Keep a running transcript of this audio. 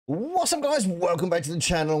What's up, guys? Welcome back to the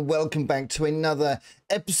channel. Welcome back to another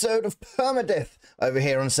episode of Permadeath over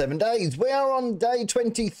here on 7 Days. We are on day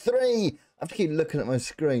 23. I have to keep looking at my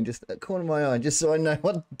screen, just at the corner of my eye, just so I know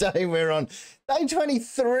what day we're on. Day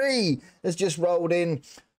 23 has just rolled in.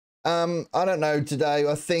 I don't know today.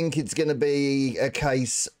 I think it's going to be a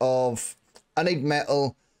case of I need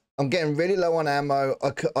metal. I'm getting really low on ammo.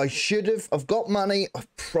 I've got money. I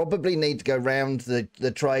probably need to go round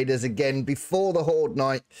the traders again before the Horde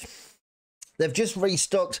night. They've just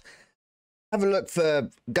restocked. Have a look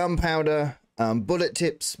for gunpowder, bullet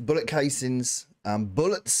tips, bullet casings,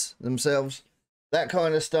 bullets themselves, that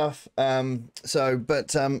kind of stuff.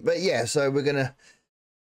 But yeah, so we're gonna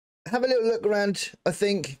have a little look around. I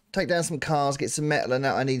think take down some cars, get some metal, and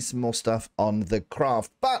now I need some more stuff on the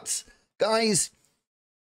craft. But guys,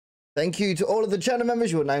 thank you to all of the channel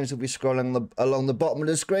members. Your names will be scrolling along the bottom of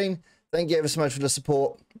the screen. Thank you ever so much for the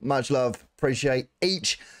support. Much love. Appreciate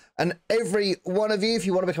each and every one of you. If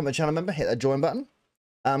you want to become a channel member, hit that join button.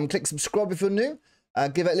 Click subscribe if you're new.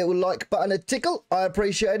 Give that little like button a tickle. I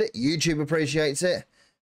appreciate it. YouTube appreciates it.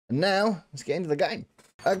 And now, let's get into the game.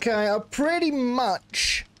 Okay, I pretty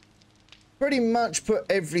much put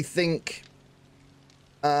everything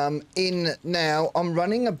in now. I'm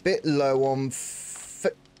running a bit low on...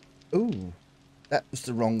 Ooh, that was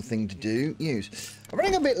the wrong thing to do. Use. I'm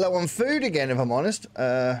running a bit low on food again, if I'm honest.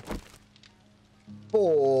 I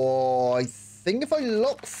think if I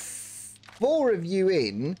lock 4 of you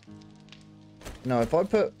in... No, if I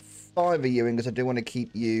put 5 of you in, because I do want to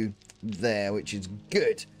keep you there, which is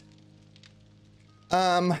good.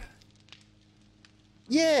 Yeah,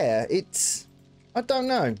 it's... I don't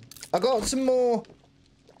know. I got some more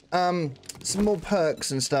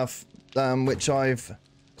perks and stuff, which I've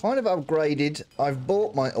kind of upgraded. I've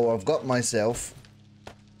got myself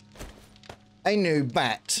a new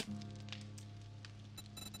bat.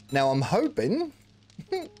 Now I'm hoping,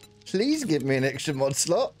 please give me an extra mod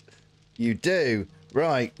slot. You do.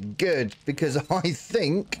 Right, good, because I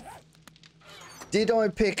think, did I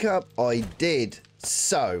pick up? I did.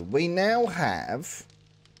 So we now have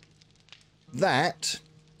that.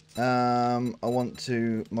 I want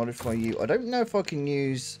to modify you. I don't know if I can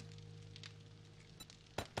use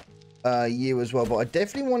you as well, but I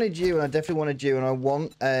definitely wanted you, and I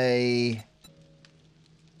want a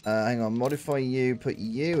hang on, modify you, put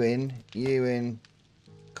you in.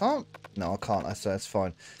 Can't? No, I can't. That's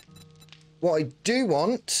fine. What I do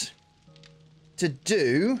want to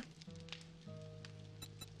do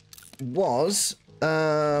was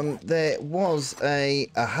there was a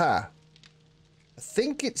I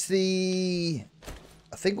think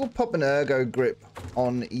we'll pop an ergo grip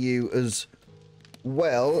on you as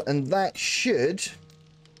well, and that should,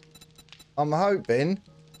 I'm hoping,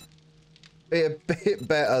 be a bit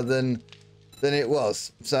better than it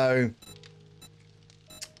was. So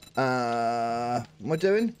what am I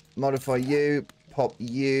doing? Modify you, pop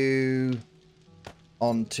you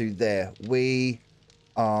onto there. We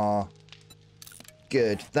are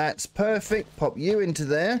good. That's perfect. Pop you into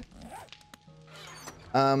there.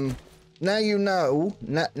 Now you know.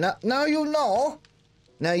 Now you know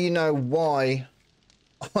why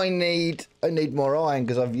I need more iron,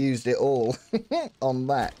 because I've used it all on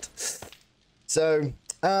that. So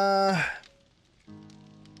I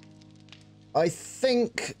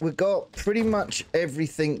think we got pretty much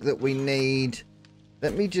everything that we need.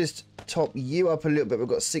 Let me just top you up a little bit. We've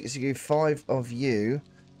got 6 of you, 5 of you.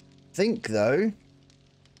 I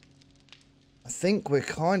think we're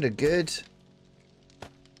kind of good,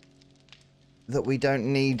 that we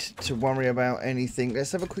don't need to worry about anything.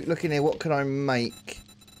 Let's have a quick look in here. What can I make?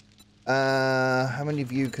 How many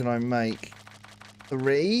of you can I make?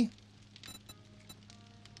 3.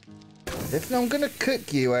 Definitely, I'm going to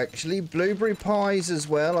cook you, actually. Blueberry pies as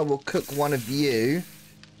well. I will cook one of you.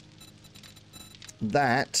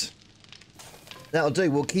 That'll do.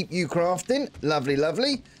 We'll keep you crafting. Lovely,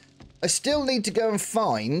 lovely. I still need to go and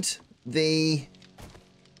find the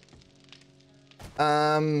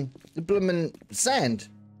bloomin' sand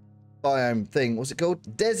biome thing. What's it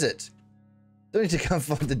called? Desert. Don't need to go and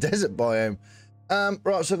find the desert biome.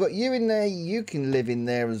 Right, so I've got you in there. You can live in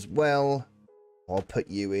there as well. I'll put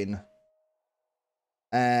you in.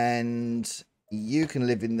 And you can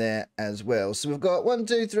live in there as well. So we've got 1,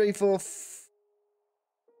 2, 3, 4.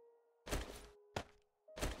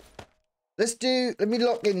 Let me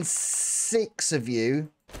lock in 6 of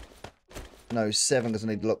you. No, 7, because I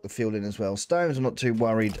need to lock the fuel in as well. Stones I'm not too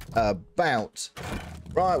worried about.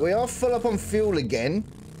 Right, we are full up on fuel again.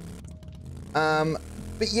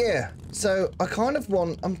 But yeah, so I'm kind of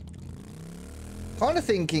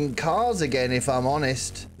thinking cars again, if I'm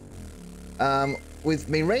honest. with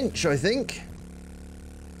me wrench, I think.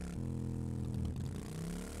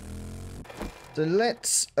 So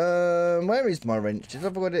let's, where is my wrench? Did I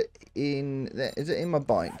put it in there? Is it in my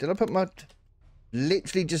bike? Did I put my,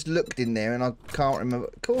 literally just looked in there and I can't remember.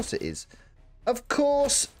 Of course it is. Of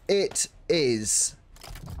course it is.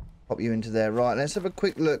 Pop you into there. Right, let's have a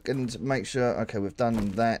quick look and make sure. Okay, we've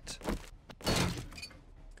done that.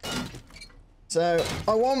 So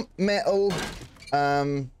I want metal,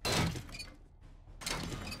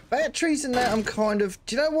 batteries and that. I'm kind of,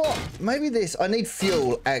 do you know what? Maybe this, I need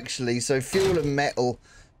fuel actually. So fuel and metal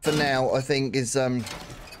for now, I think is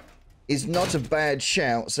not a bad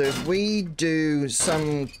shout. So if we do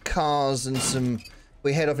some cars and some,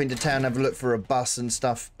 we head off into town, have a look for a bus and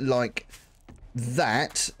stuff like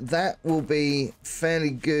that, that will be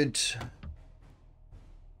fairly good.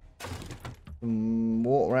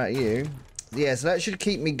 Water at you. Yeah, so that should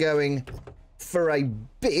keep me going for a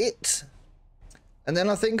bit. And then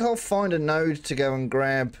I think I'll find a node to go and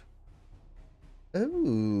grab.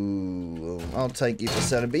 Ooh, I'll take you for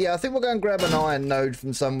selling. But yeah, I think we'll go and grab an iron node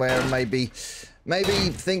from somewhere and maybe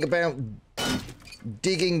think about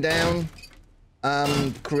digging down,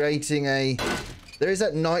 creating a, there is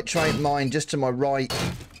that nitrate mine just to my right.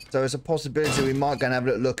 So there's a possibility we might go and have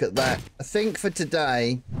a look at that. I think for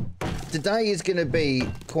today is going to be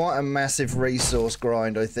quite a massive resource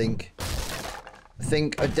grind, I think.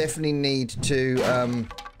 I definitely need to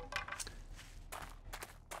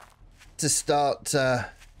start,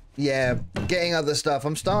 yeah, getting other stuff.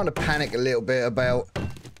 I'm starting to panic a little bit about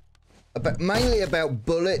mainly about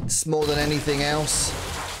bullets more than anything else.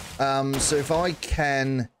 So if I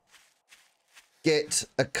can get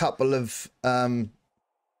a couple of,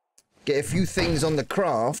 get a few things on the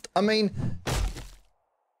craft. I mean,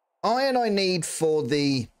 iron I need for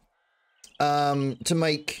the, to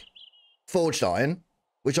make forged iron,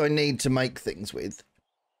 which I need to make things with.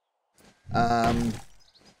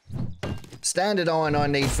 Standard iron I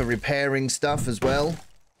need for repairing stuff as well.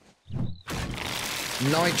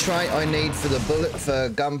 Nitrate I need for the bullet, for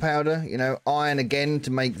gunpowder. You know, iron again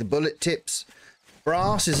to make the bullet tips.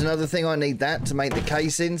 Brass is another thing I need that to make the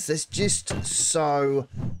casings. There's just so,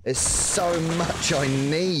 there's so much I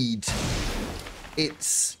need.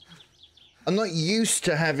 It's, I'm not used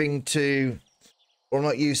to having to, or I'm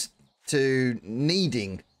not used to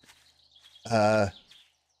needing to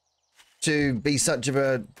be such of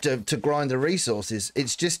a, to grind the resources.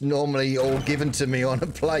 It's just normally all given to me on a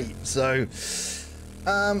plate. So,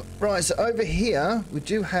 right, so over here, we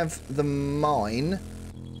do have the mine,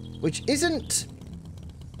 which isn't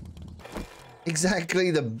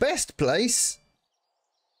exactly the best place,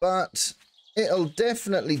 but it'll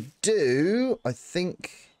definitely do, I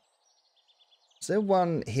think. Is there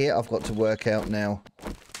one here I've got to work out now?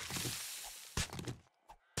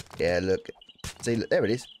 Yeah, look. See, look, there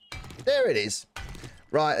it is. There it is.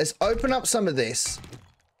 Right, let's open up some of this.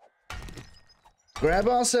 Grab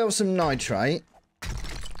ourselves some nitrate,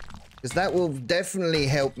 because that will definitely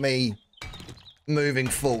help me moving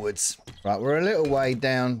forwards. Right, we're a little way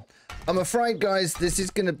down. I'm afraid, guys, this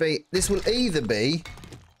is going to be, this will either be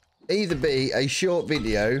a short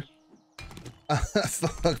video,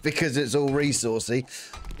 because it's all resourcey,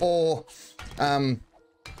 or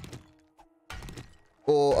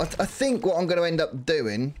I think what I'm going to end up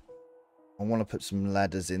doing, I want to put some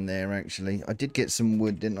ladders in there, actually. I did get some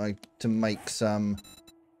wood, didn't I, to make some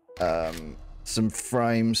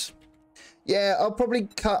frames. Yeah, I'll probably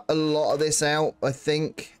cut a lot of this out, I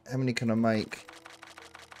think. How many can I make?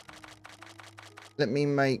 Let me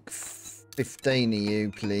make 15 of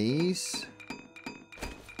you, please.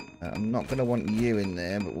 I'm not going to want you in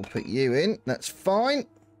there, but we'll put you in. That's fine.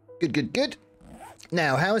 Good, good, good.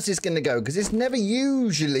 Now, how is this going to go? Because it's never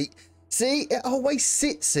usually... See, it always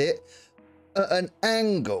sits it at an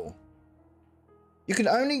angle. You can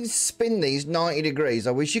only spin these 90 degrees.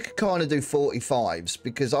 I wish you could kind of do 45s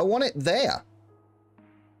because I want it there.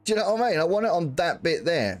 Do you know what I mean? I want it on that bit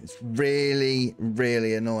there. It's really,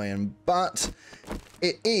 really annoying. But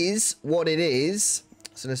it is what it is.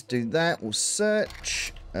 So let's do that. We'll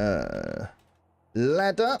search. Ladder.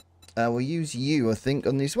 We'll use you, I think,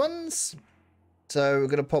 on these ones. So we're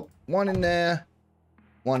going to pop one in there,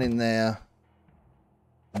 one in there,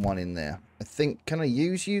 and one in there. I think, can I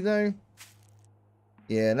use you though?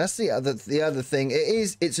 Yeah, that's the other thing.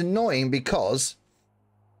 It's annoying because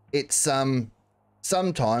it's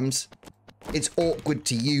sometimes it's awkward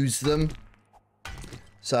to use them.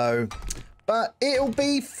 So, but it'll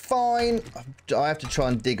be fine. I have to try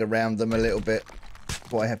and dig around them a little bit.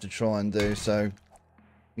 That's what I have to try and do. So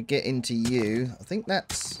we get into you. I think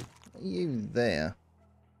that's you there.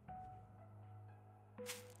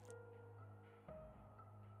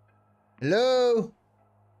 Hello?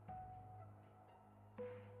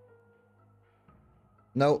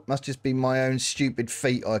 No, must just be my own stupid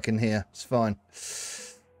feet I can hear. It's fine.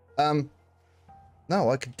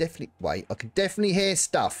 No, I could definitely... Wait, I could definitely hear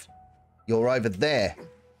stuff. You're over there.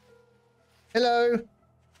 Hello?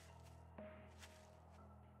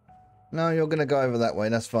 No, you're going to go over that way.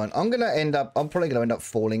 That's fine. I'm probably going to end up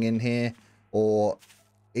falling in here. Or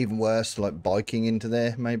even worse, like biking into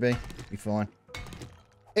there, maybe. Be fine.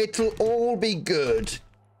 It'll all be good.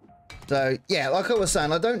 So, yeah, like I was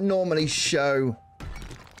saying, I don't normally show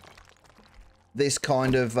this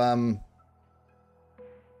kind of, stuff.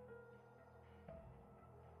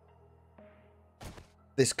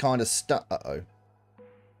 Uh-oh.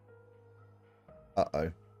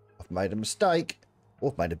 Uh-oh. I've made a mistake.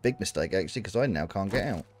 Or I've made a big mistake, actually, because I now can't get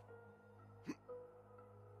out.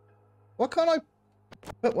 Why can't I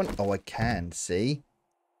put one? Oh, I can, see?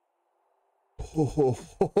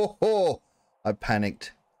 Oh, I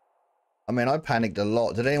panicked. I mean, I panicked a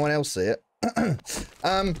lot. Did anyone else see it?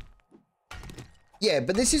 Yeah,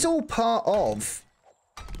 but this is all part of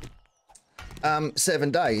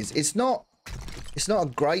 7 days. It's not a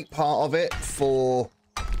great part of it for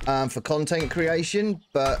content creation,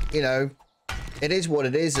 but you know, it is what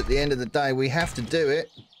it is. At the end of the day, we have to do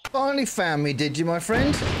it. Finally found me, did you, my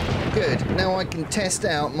friend? Good. Now I can test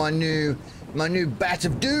out my new bat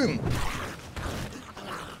of doom.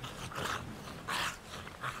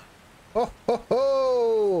 Ho ho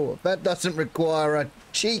ho! That doesn't require a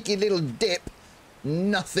cheeky little dip.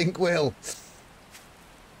 Nothing will.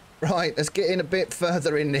 Right, let's get in a bit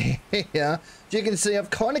further in here. As you can see, I've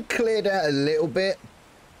kind of cleared out a little bit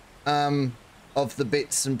of the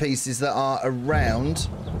bits and pieces that are around.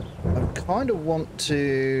 I kind of want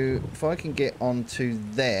to, if I can get onto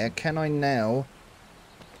there, can I now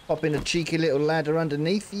pop in a cheeky little ladder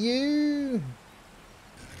underneath you?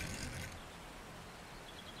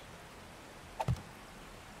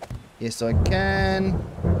 Yes, I can.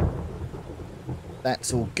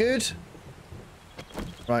 That's all good.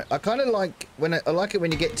 Right, I kind of like I like it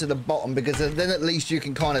when you get to the bottom, because then at least you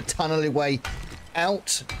can kind of tunnel your way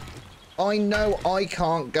out. I know I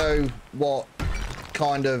can't go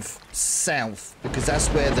kind of south, because that's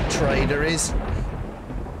where the trader is.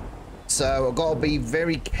 So I've got to be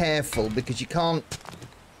very careful, because you can't.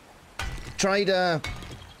 Trader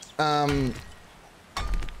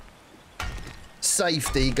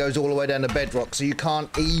safety goes all the way down to bedrock, so you can't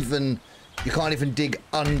even dig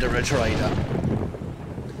under a trader,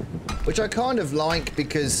 which I kind of like,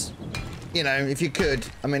 because you know, if you could,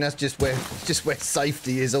 I mean, that's just where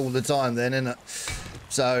safety is all the time then, isn't it?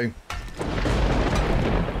 So,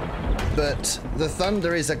 but the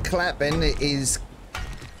thunder is a clapping. It is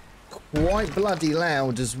quite bloody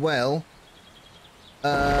loud as well.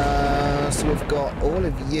 So we've got all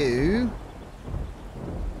of you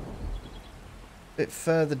a bit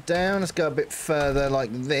further down. Let's go a bit further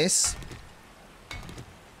like this.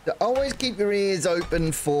 So always keep your ears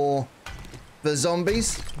open for the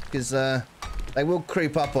zombies, because they will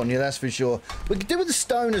creep up on you, that's for sure. We could do with the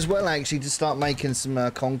stone as well, actually, to start making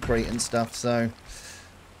some concrete and stuff. So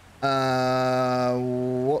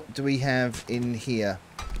what do we have in here?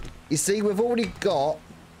 You see, we've already got,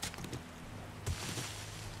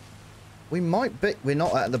 we're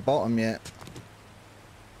not at the bottom yet.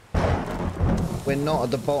 We're not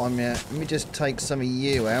at the bottom yet. Let me just take some of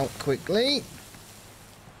you out quickly.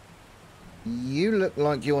 You look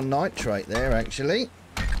like you're nitrate there, actually.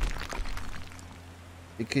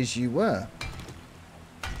 Because you were.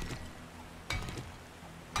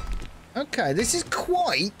 Okay, this is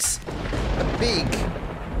quite a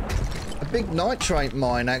big nitrate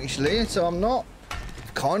mine, actually. So I'm not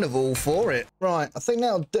kind of all for it. Right, I think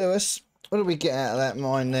that'll do us. What did we get out of that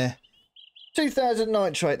mine there? 2,000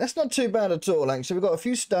 nitrate. That's not too bad at all, actually. We've got a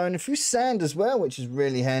few stone, a few sand as well, which is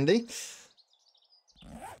really handy.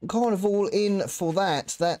 Kind of all in for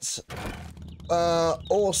that. That's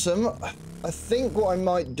awesome. I think what I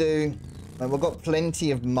might do, we've got plenty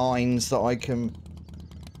of mines that I can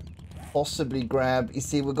possibly grab. You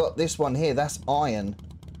see, we've got this one here. That's iron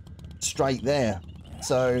straight there.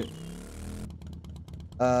 So,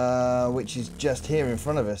 which is just here in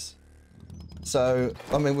front of us. So,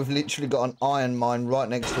 I mean, we've literally got an iron mine right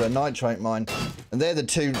next to a nitrate mine. And they're the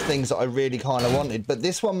two things that I really kind of wanted. But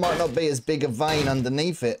this one might not be as big a vein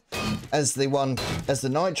underneath it as the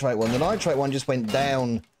nitrate one. The nitrate one just went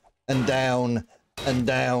down and down and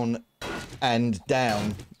down and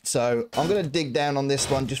down. So, I'm going to dig down on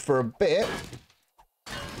this one just for a bit.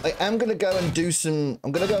 I am going to go and do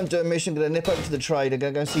I'm going to go and do a mission. I'm going to nip over to the trader. I'm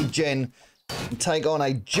going to go see Jen and take on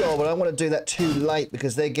a job. I don't want to do that too late,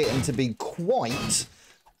 because they're getting to be quite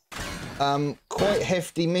quite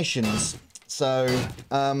hefty missions. So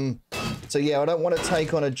yeah, I don't want to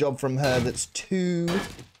take on a job from her that's too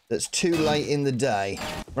late in the day.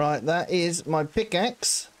 Right, that is my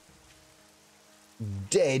pickaxe.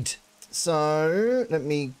 Dead. So let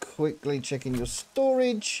me quickly check in your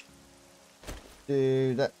storage.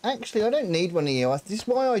 Do that. Actually, I don't need one of you. This is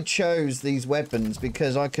why I chose these weapons,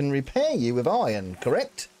 because I can repair you with iron,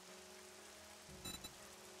 correct?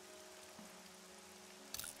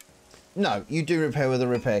 No, you do repair with a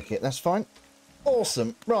repair kit. That's fine.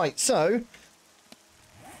 Awesome. Right, so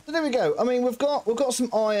there we go. I mean, we've got some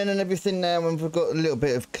iron and everything now, and we've got a little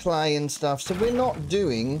bit of clay and stuff. So we're not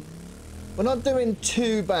doing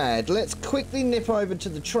too bad. Let's quickly nip over to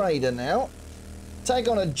the trader now. Take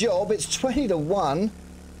on a job. It's 20 to 1.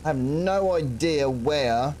 I have no idea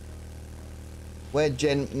where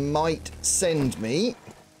Jen might send me.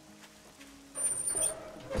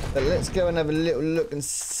 But let's go and have a little look and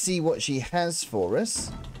see what she has for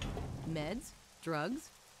us. Meds, drugs,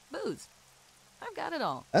 booze. I've got it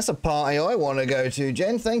all. That's a party I want to go to,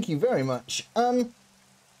 Jen. Thank you very much.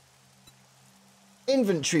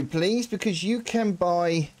 Inventory, please, because you can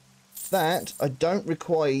buy that. I don't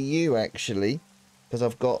require you, actually, because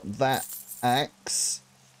I've got that axe.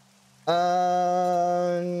 And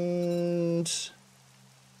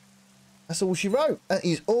that's all she wrote. That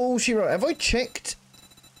is all she wrote. Have I checked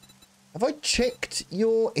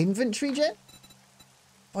your inventory, Jen?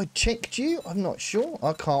 Have I checked you? I'm not sure.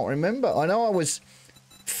 I can't remember. I know I was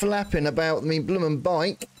flapping about me bloomin'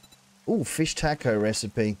 bike. Ooh, fish taco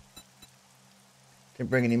recipe. Didn't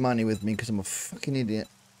bring any money with me because I'm a fucking idiot.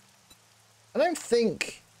 I don't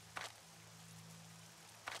think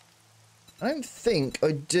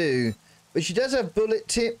I do. But she does have bullet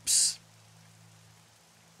tips,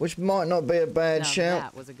 which might not be a bad shout.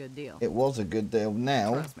 That was a good deal. It was a good deal.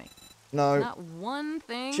 Now, trust me. No. Not one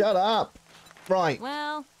thing. Shut up. Right.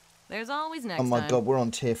 Well, there's always next time. Oh my god, we're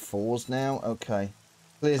on tier 4s now. Okay.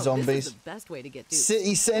 Clear zombies. This is the best way to get duped.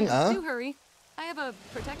 City centre. Do hurry. I have a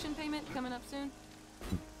protection payment coming up soon.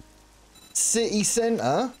 City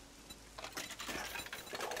centre.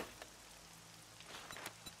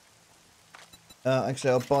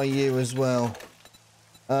 Actually, I'll buy you as well.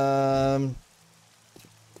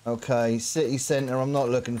 Okay, city centre. I'm not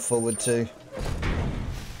looking forward to.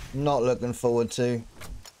 Not looking forward to.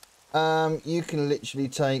 You can literally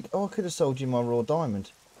take. Oh, I could have sold you my raw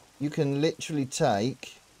diamond. You can literally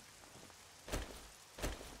take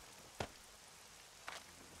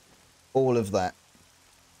all of that.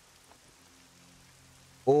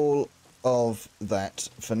 All of that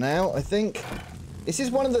for now, I think. This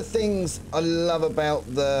is one of the things I love about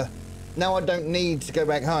the... Now I don't need to go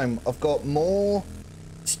back home. I've got more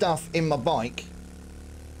stuff in my bike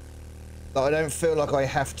that I don't feel like I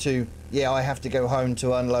have to... Yeah, I have to go home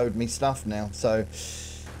to unload me stuff now. So,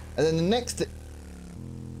 and then the next...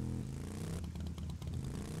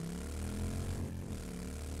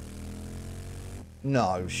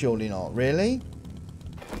 No, surely not. Really?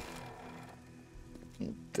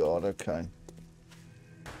 God, okay.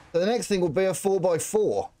 So the next thing will be a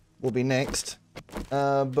 4x4. Will be next.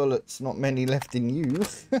 Bullets, not many left in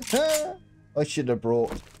use. I should have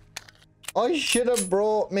brought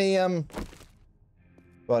me,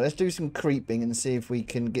 Right, let's do some creeping and see if we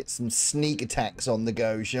can get some sneak attacks on the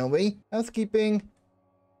go, shall we? Housekeeping.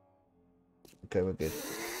 Okay, we're good.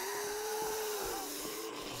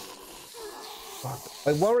 Fuck.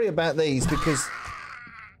 I worry about these because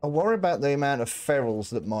I worry about the amount of ferals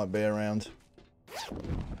that might be around.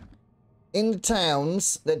 In the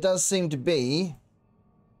towns, there does seem to be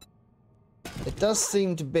a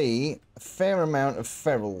fair amount of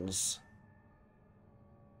ferals.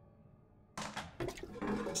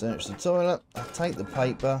 Search the toilet. I'll take the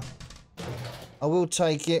paper. I will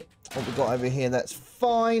take it. What we got over here, that's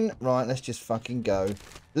fine. Right, let's just fucking go.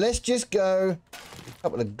 Let's just go. A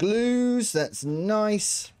couple of glues, that's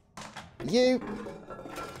nice. You.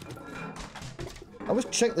 I always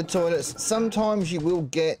check the toilets. Sometimes you will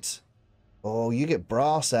get... Oh, you get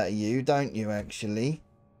brass out of you, don't you, actually?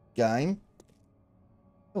 Game.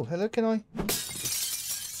 Oh, hello, can I?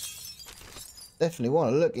 Definitely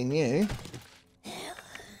want to look in you.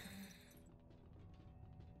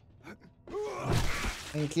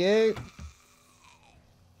 Thank you.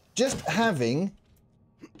 Just having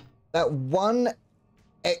that one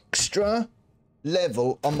extra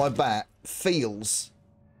level on my back feels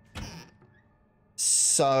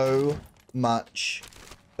so much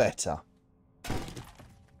better.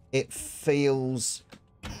 It feels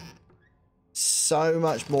so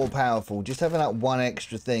much more powerful just having that one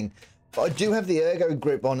extra thing. But I do have the ergo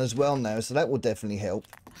grip on as well now, so that will definitely help.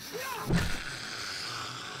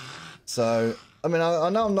 So, I mean, I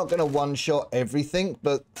know I'm not going to one-shot everything,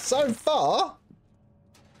 but so far,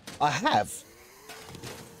 I have.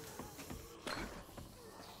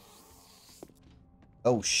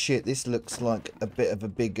 Oh shit, this looks like a bit of a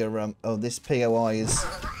bigger, oh, this POI is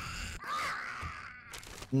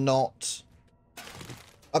not...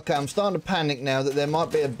 Okay, I'm starting to panic now that there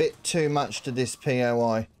might be a bit too much to this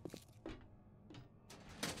POI.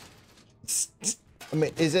 I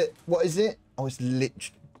mean, is it, what is it? Oh, it's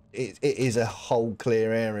literally, it is a whole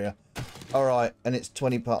clear area. Alright, and it's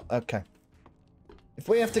 20 part, okay. If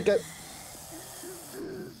we have to go...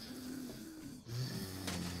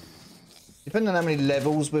 Depending on how many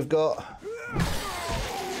levels we've got.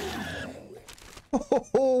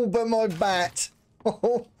 Oh, but my bat.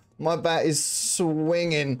 Oh, my bat is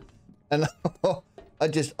swinging. And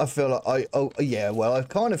I feel like oh, yeah, well, I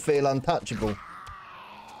kind of feel untouchable.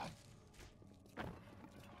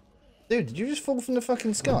 Dude, did you just fall from the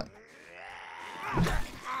fucking sky?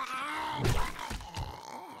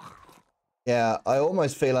 Yeah, I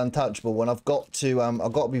almost feel untouchable when I've got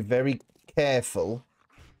to be very careful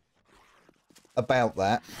about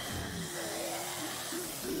that.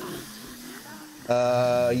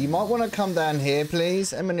 You might want to come down here,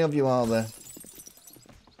 please. How many of you are there?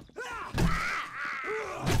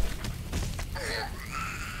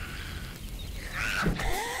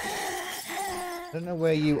 I don't know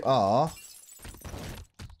where you are.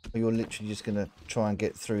 Or you're literally just gonna try and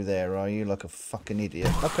get through there, are you? Like a fucking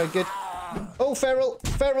idiot. Okay, good. Oh, feral!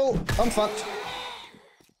 Feral! I'm fucked.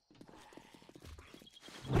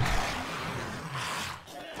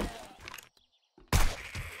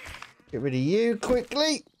 Get rid of you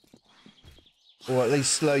quickly. Or at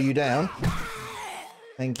least slow you down.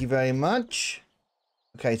 Thank you very much.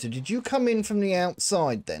 Okay, so did you come in from the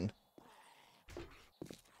outside then?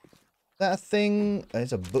 That thing...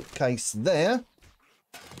 There's a bookcase there.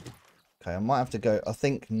 Okay, I might have to go... I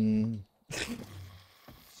think...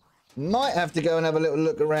 might have to go and have a little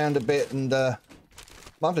look around a bit and... might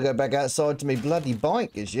have to go back outside to me bloody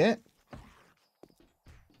bike as yet.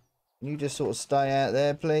 Can you just sort of stay out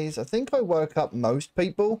there, please? I think I woke up most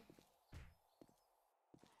people.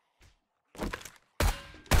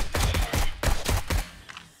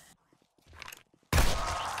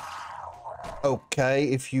 Okay,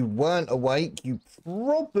 if you weren't awake, you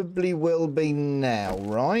probably will be now,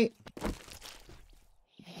 right?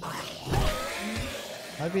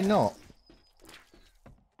 Maybe not.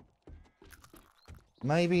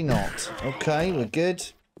 Maybe not. Okay, we're good.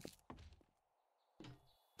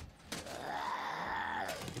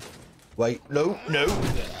 Wait, no, no.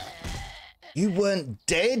 You weren't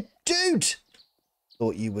dead, dude.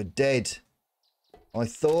 Thought you were dead. I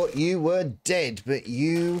thought you were dead, but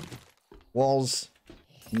you was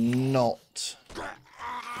not.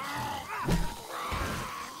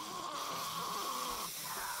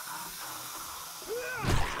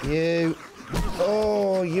 You.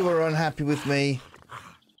 Oh, you were unhappy with me.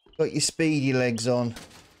 Got your speedy legs on.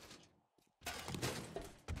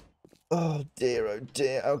 Oh dear, oh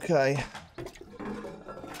dear. Okay.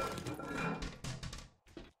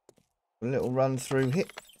 A little run through here.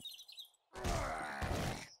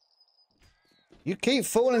 You keep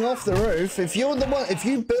falling off the roof. If you're the one, if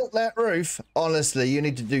you built that roof, honestly, you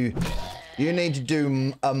need to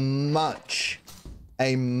do a much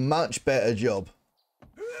better job.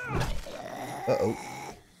 Uh-oh.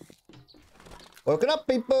 Woken up,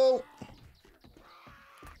 people.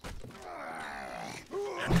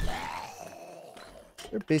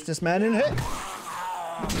 There's a businessman in here.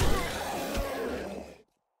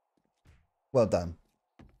 Well done.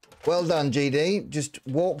 Well done, GD. Just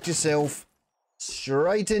walked yourself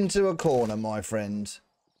straight into a corner, my friend.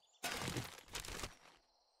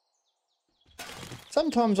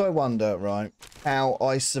 Sometimes I wonder, right, how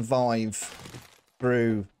I survive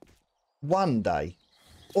through one day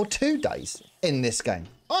or 2 days in this game.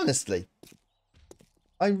 Honestly.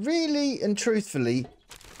 I really and truthfully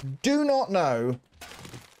do not know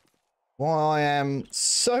why I am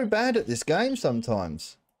so bad at this game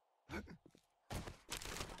sometimes.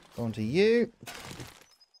 On to you.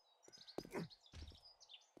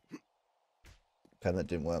 Okay, that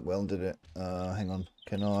didn't work well, did it? Hang on.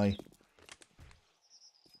 Can I...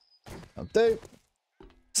 I'll do.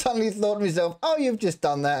 Suddenly thought to myself, oh, you've just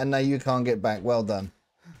done that and now you can't get back. Well done.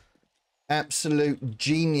 Absolute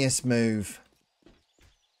genius move.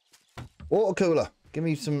 Water cooler. Give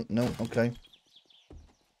me some... No, okay.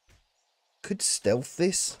 Could stealth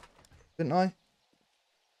this, couldn't I?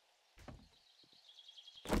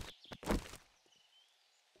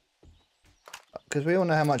 Because we all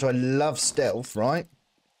know how much I love stealth, right?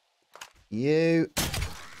 You.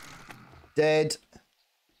 Dead.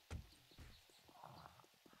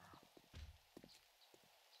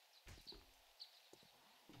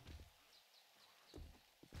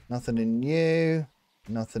 Nothing in you.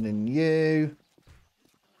 Nothing in you.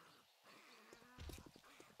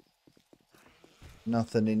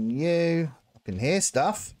 Nothing in you. I can hear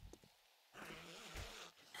stuff.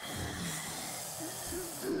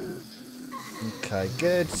 Okay,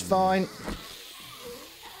 good. It's fine.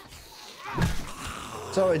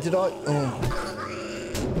 Sorry, did I... Oh.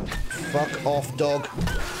 Fuck off, dog.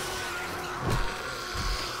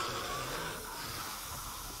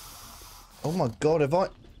 Oh my god, have I...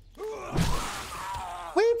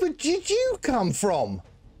 Where did you come from?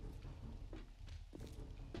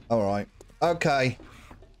 Alright. Okay.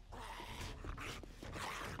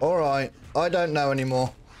 Alright. I don't know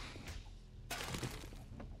anymore.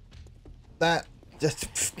 That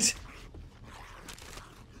just...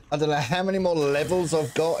 I don't know how many more levels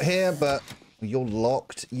I've got here, but you're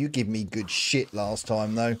locked. You give me good shit last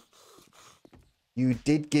time, though. You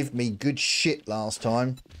did give me good shit last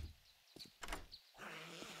time.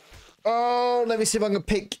 Oh, let me see if I can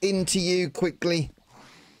pick into you quickly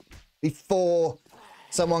before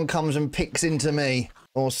someone comes and picks into me.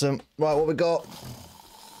 Awesome. Right, what we got?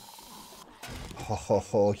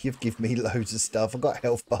 Oh, you've given me loads of stuff. I've got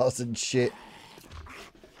health bars and shit.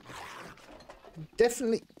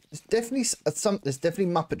 Definitely, there's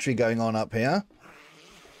definitely Muppetry going on up here.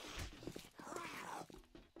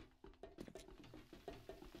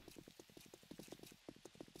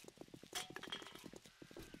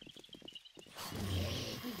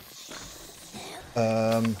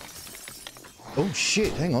 Oh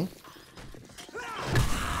shit, hang on.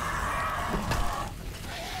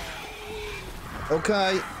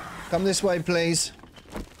 Okay, come this way, please.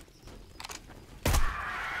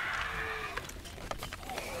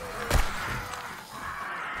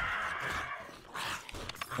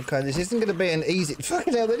 Okay, this isn't going to be an easy...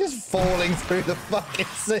 Fucking hell, they're just falling through the fucking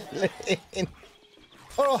ceiling.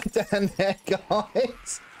 All right, down there,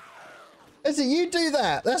 guys. Listen, you do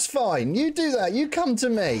that. That's fine. You do that. You come to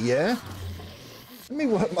me, yeah? Let me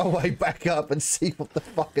work my way back up and see what the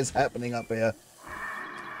fuck is happening up here.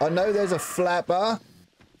 I know there's a flapper.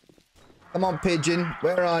 Come on, pigeon.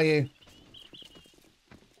 Where are you?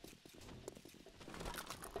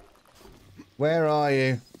 Where are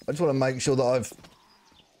you? I just want to make sure that I've...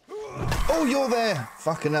 Oh, you're there.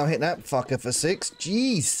 Fucking hell, hit that fucker for 6.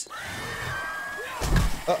 Jeez.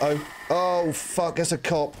 Uh-oh. Oh, fuck. That's a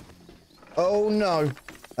cop. Oh, no.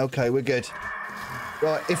 Okay, we're good.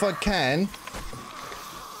 Right, if I can...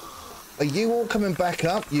 Are you all coming back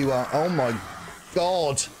up? You are. Oh, my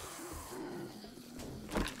God.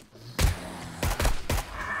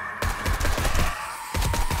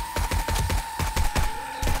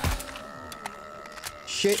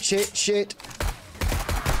 Shit, shit, shit.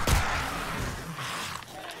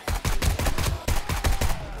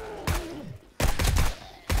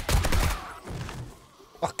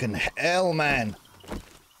 Fucking hell, man.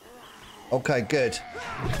 Okay, good.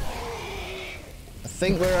 I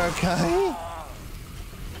think we're okay.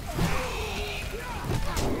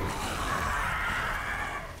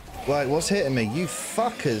 Wait, what's hitting me? You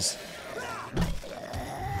fuckers.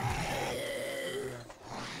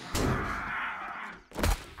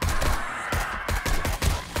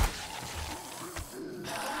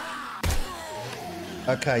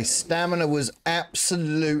 Okay, stamina was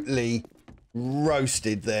absolutely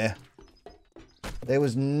roasted there. There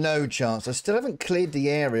was no chance. I still haven't cleared the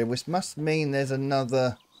area, which must mean there's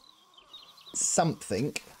another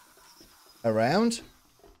something around.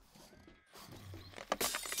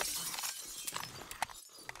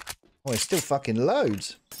 Oh, there's still fucking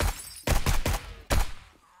loads.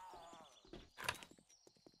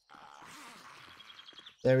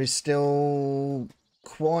 There is still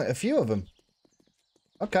quite a few of them.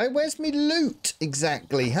 Okay, where's me loot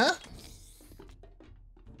exactly, huh?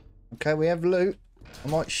 Okay, we have loot. I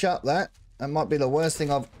might shut that. That might be the worst thing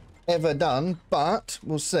I've ever done, but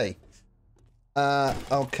we'll see.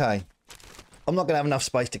 Okay. I'm not going to have enough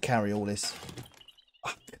space to carry all this.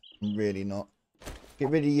 Fuck, I'm really not. Get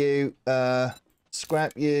rid of you.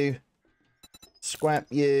 Scrap you. Scrap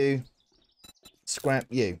you. Scrap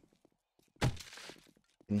you.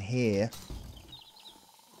 In here.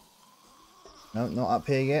 No, not up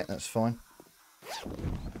here yet. That's fine.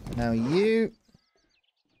 Now you.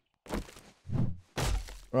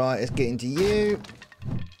 Right, let's get into you.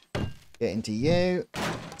 Get into you.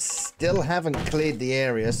 Still haven't cleared the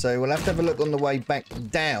area, so we'll have to have a look on the way back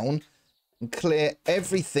down and clear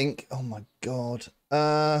everything. Oh my god.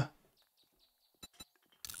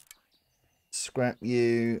 Scrap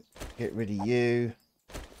you. Get rid of you.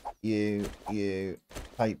 You.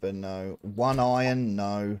 Paper, no. 1 iron,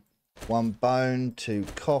 no. 1 bone, 2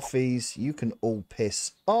 coffees. You can all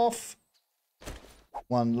piss off.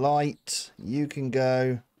 One light. You can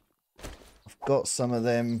go. I've got some of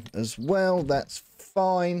them as well. That's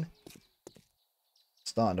fine.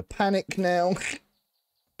 Starting to panic now.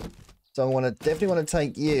 So I definitely want to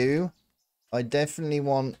take you. I definitely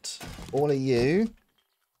want all of you.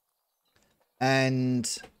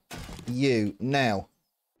 And you. Now.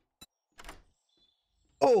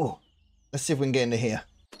 Oh! Let's see if we can get into here.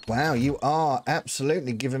 Wow, you are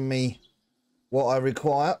absolutely giving me what I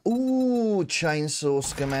require. Ooh, chainsaw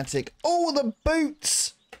schematic. Oh, the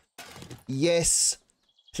boots! Yes,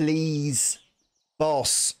 please,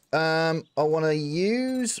 boss. I want to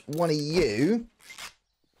use one of you.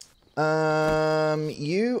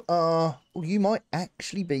 You are... Oh, you might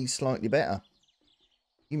actually be slightly better.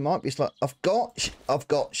 You might be slightly... I've got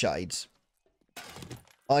shades.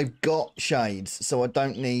 I've got shades, so I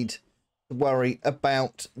don't need to worry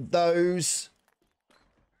about those.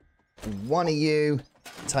 One of you,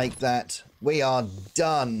 take that. We are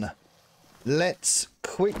done. Let's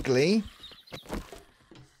quickly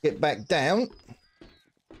get back down.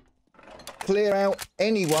 Clear out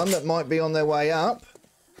anyone that might be on their way up.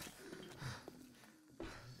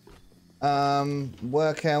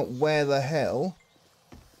 Work out where the hell...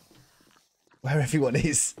 Where everyone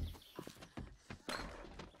is.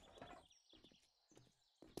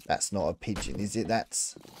 That's not a pigeon, is it?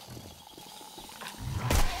 That's...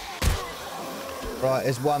 Right,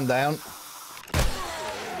 there's one down.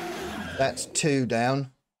 That's two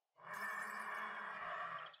down.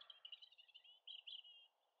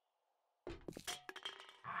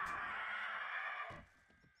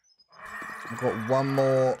 I've got one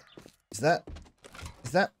more. Is that...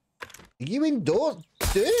 Are you indoors,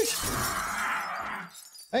 dude?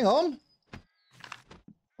 Hang on.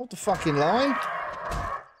 Hold the fucking line.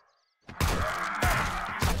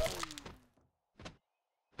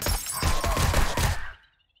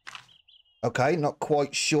 Okay, not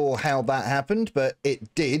quite sure how that happened, but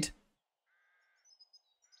it did.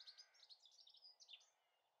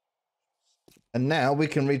 And now we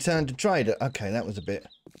can return to trader. Okay, that was a bit...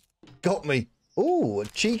 Got me. Ooh, a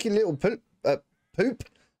cheeky little poop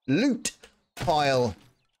loot pile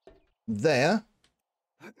there.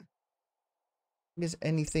 Is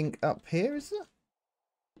anything up here, is there?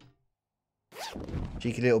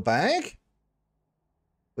 Cheeky little bag.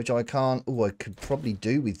 Which I can't... Oh, I could probably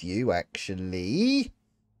do with you, actually.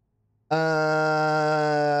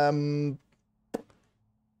 I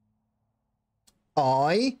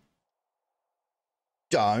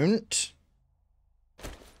don't...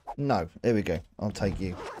 No, there we go. I'll take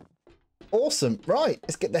you. Awesome. Right,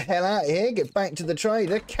 let's get the hell out of here. Get back to the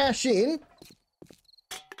trader. Cash in.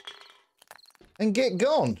 And get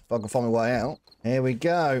gone. If I can find my way out. Here we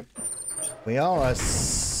go. We are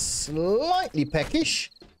slightly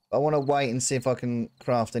peckish. I want to wait and see if I can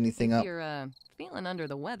craft anything up. You're, feeling under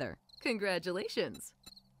the weather. Congratulations.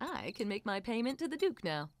 I can make my payment to the Duke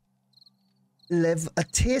now. A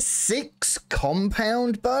tier 6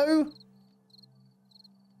 compound bow?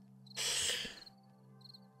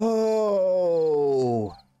 Oh.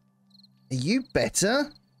 Are you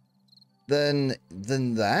better than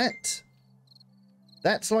that?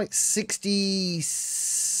 That's like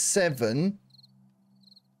 67.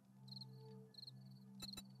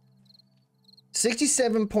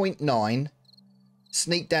 67.9.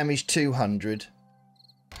 Sneak damage 200.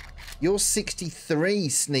 You're 63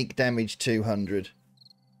 sneak damage 200.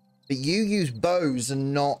 But you use bows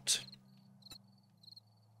and not...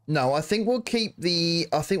 No, I think we'll keep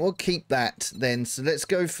that then. So let's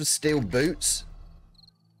go for steel boots.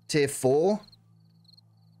 Tier 4.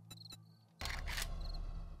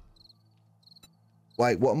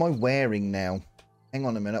 Wait, what am I wearing now? Hang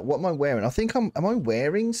on a minute. What am I wearing? I think am I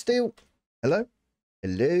wearing steel? Hello?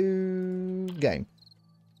 Hello, game.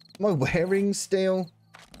 Am I wearing steel?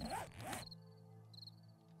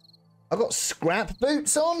 I got scrap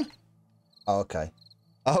boots on? Oh, okay.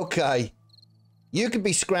 Okay. You could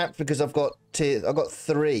be scrapped because I've got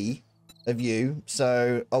 3 of you,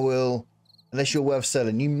 so I will, unless you're worth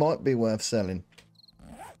selling. You might be worth selling.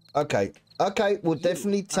 Okay. Okay, we'll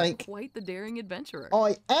definitely take... Quite the daring adventurer.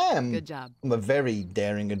 I am. Good job. I'm a very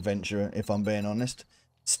daring adventurer, if I'm being honest.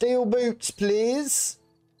 Steel boots, please.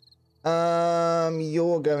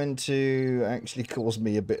 You're going to actually cause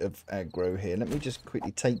me a bit of aggro here. Let me just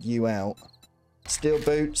quickly take you out. Steel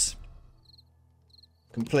boots.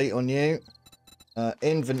 Complete on you.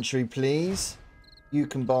 Inventory, please. You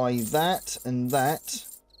can buy that and that.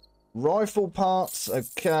 Rifle parts,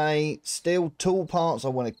 okay. Steel tool parts I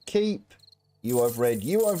want to keep. You I've read,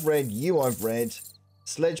 you I've read, you I've read.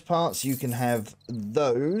 Sledge parts, you can have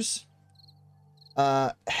those.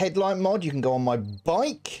 Headlight mod, you can go on my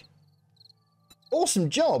bike. Awesome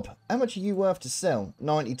job. How much are you worth to sell?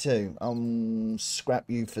 92. Scrap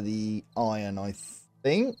you for the iron, I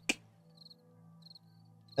think.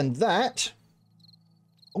 And that...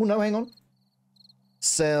 Oh, no, hang on.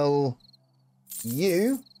 Sell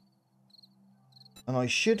you. And I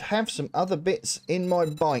should have some other bits in my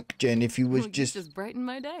bike, Jen, if you would just brighten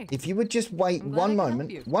my day. If you would just wait one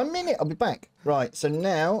moment. 1 minute, I'll be back. Right, so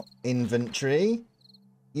now, inventory.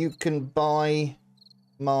 You can buy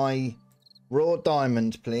my raw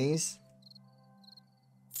diamond, please.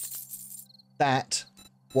 That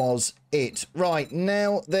was it. Right,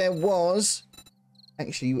 now there was...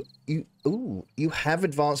 Actually, you have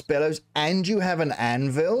advanced bellows and you have an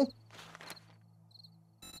anvil.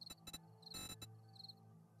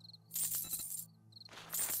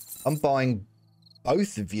 I'm buying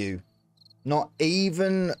both of you. Not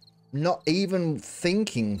even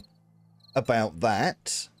thinking about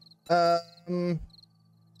that.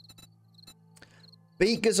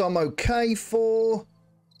 Beakers I'm okay for.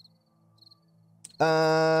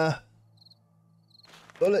 Bullet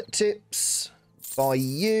tips by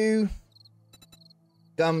you.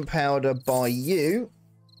 Gunpowder by you.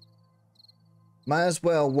 May as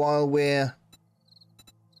well while we're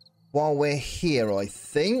here, I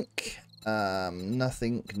think.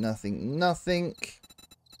 Nothing.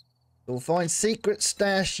 We'll find secret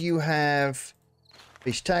stash. You have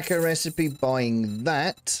fish taco recipe, buying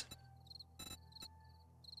that.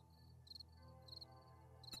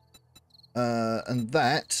 And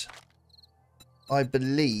that, I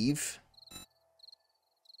believe,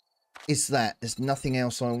 is that. There's nothing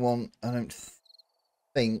else I want, I don't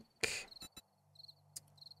think.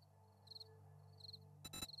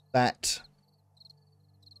 That.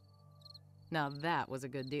 Now that was a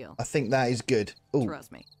good deal. I think that is good. Ooh,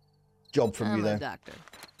 trust me. Job from you, though. I'm a doctor.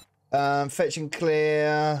 Fetch and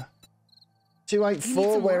clear.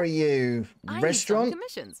 284, where are you? Restaurant? Need some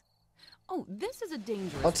commissions. Oh, this is a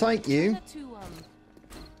dangerous I'll take you.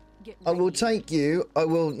 I will take you. I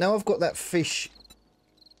will. Now I've got that fish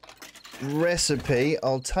recipe.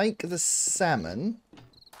 I'll take the salmon.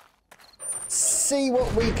 See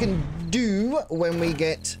what we can do when we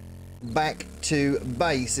get back to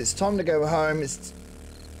base. It's time to go home. It's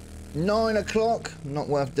 9 o'clock. Not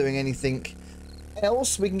worth doing anything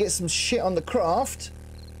else. We can get some shit on the craft.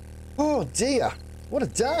 Oh dear. What a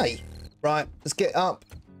day. Right, let's get up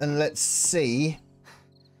and let's see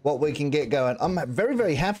what we can get going. I'm very,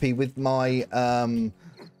 very happy with my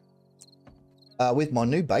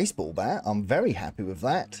new baseball bat. I'm very happy with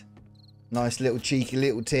that. Nice little cheeky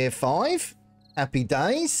little tier 5. Happy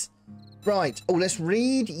days. Right. Oh, let's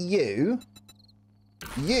read you.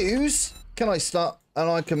 Use. Can I start? And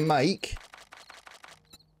I can make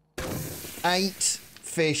 8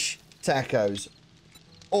 fish tacos.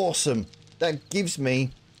 Awesome. That gives me...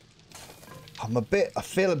 I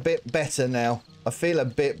feel a bit better now. I feel a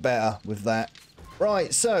bit better with that.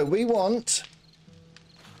 Right, so we want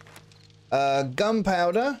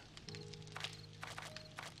gunpowder.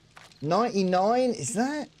 99, is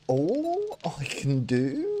that all I can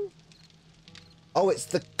do? Oh, it's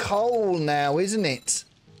the coal now, isn't it?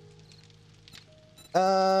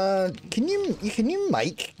 You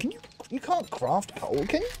can't craft coal,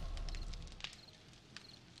 can you?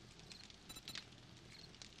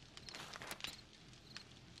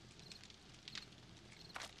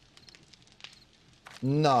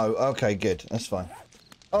 No. Okay, good. That's fine.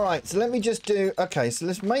 All right. So let me just do. Okay. So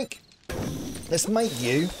let's make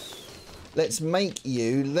you. Let's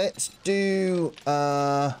do.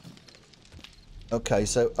 Okay.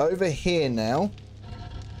 So over here now.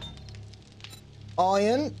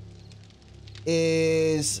 Iron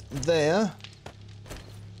is there.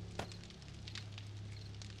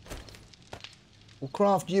 We'll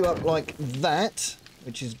craft you up like that,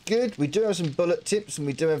 which is good. We do have some bullet tips, and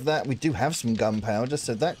we do have that. We do have some gunpowder,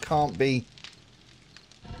 so that can't be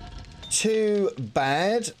too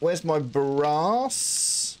bad. Where's my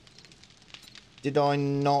brass? Did I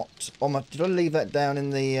not... Oh, did I leave that down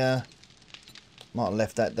in the... Might have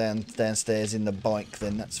left that downstairs in the bike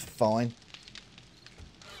then. That's fine.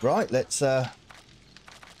 Right, let's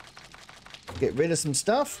get rid of some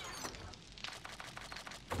stuff.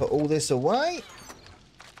 Put all this away.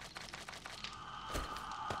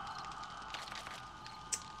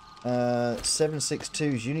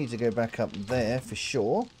 762s, you need to go back up there for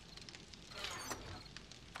sure.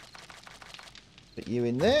 Put you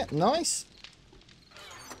in there. Nice.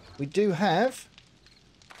 We do have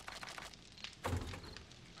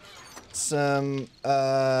some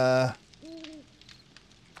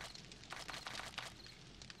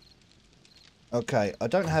okay, I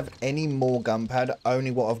don't have any more gunpowder,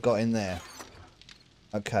 only what I've got in there.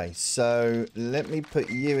 Okay, so let me put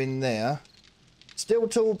you in there. Steel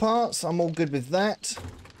tool parts, I'm all good with that.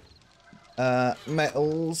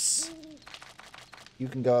 Metals. You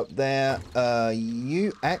can go up there.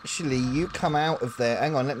 You come out of there.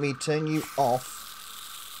 Hang on, let me turn you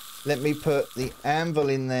off. Let me put the anvil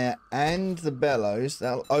in there and the bellows.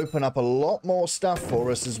 That'll open up a lot more stuff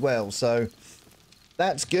for us as well. So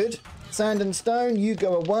that's good. Sand and stone, you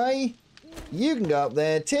go away. You can go up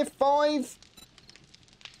there. Tier 5.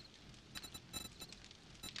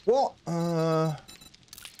 What? I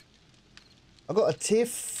got a tier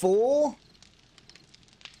 4.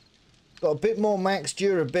 Got a bit more max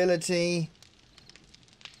durability.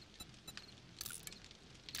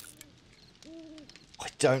 I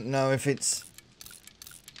don't know if it's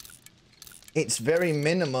very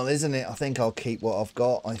minimal, isn't it? I think I'll keep what I've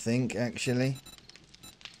got, I think, actually.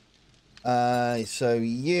 So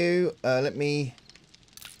you, let me...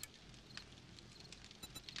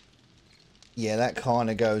 Yeah, that kind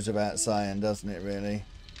of goes without saying, doesn't it, really?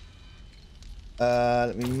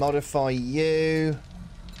 Let me modify you.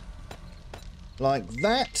 Like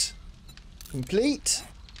that. Complete.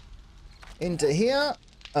 Into here.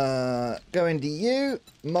 Go into you.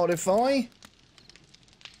 Modify.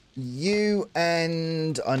 You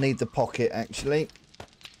and... I need the pocket, actually.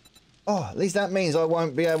 Oh, at least that means I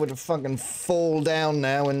won't be able to fucking fall down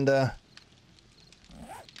now and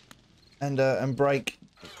break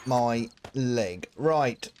my leg.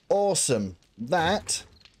 Right. Awesome. That.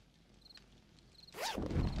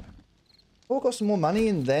 Oh, got some more money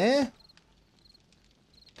in there.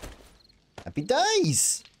 Happy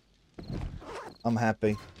days. I'm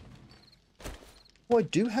happy. Oh, I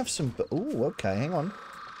do have some... Oh, okay. Hang on.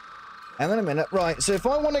 Hang on a minute. Right, so if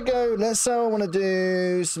I want to go... Let's say I want to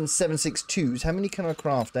do some 762s. How many can I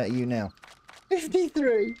craft out of you now?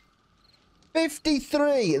 53.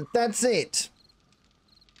 53. That's it.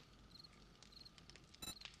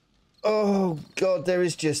 Oh, God. There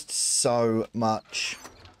is just so much.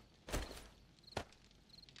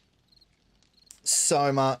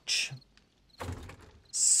 So much.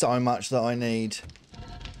 So much that I need.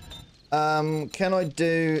 Can I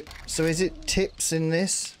do... So is it tips in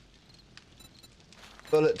this?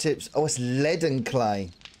 Bullet tips. Oh, it's lead and clay.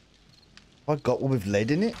 Have I got one with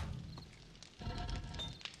lead in it?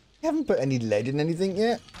 You haven't put any lead in anything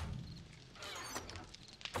yet?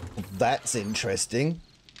 Well, that's interesting.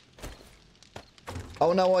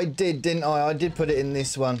 Oh, no, I did, didn't I? I did put it in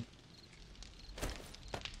this one.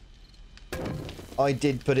 I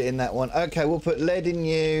did put it in that one. Okay, we'll put lead in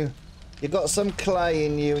you. You've got some clay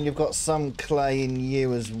in you, and you've got some clay in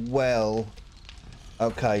you as well.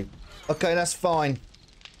 Okay. Okay, that's fine.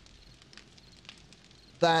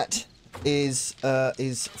 That is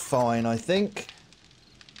fine, I think.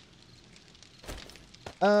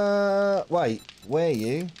 Wait. Where are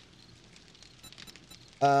you?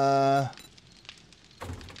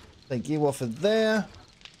 Take you off of there.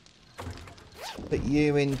 Put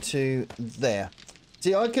you into there.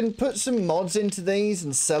 See, I can put some mods into these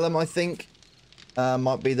and sell them, I think.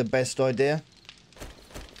 Might be the best idea.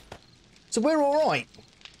 So we're alright.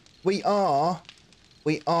 We are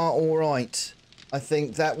alright. I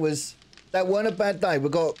think that weren't a bad day.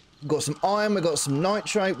 We've got some iron, we've got some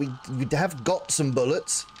nitrate, we have got some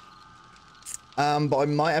bullets. But I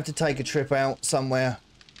might have to take a trip out somewhere.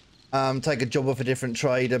 Take a job off a different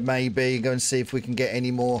trader, maybe. Go and see if we can get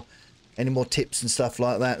any more tips and stuff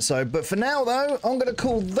like that. So, but for now, though, I'm going to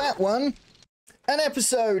call that one an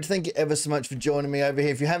episode. Thank you ever so much for joining me over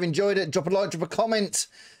here. If you have enjoyed it, drop a like, drop a comment.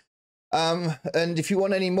 And if you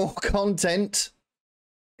want any more content,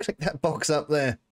 click that box up there.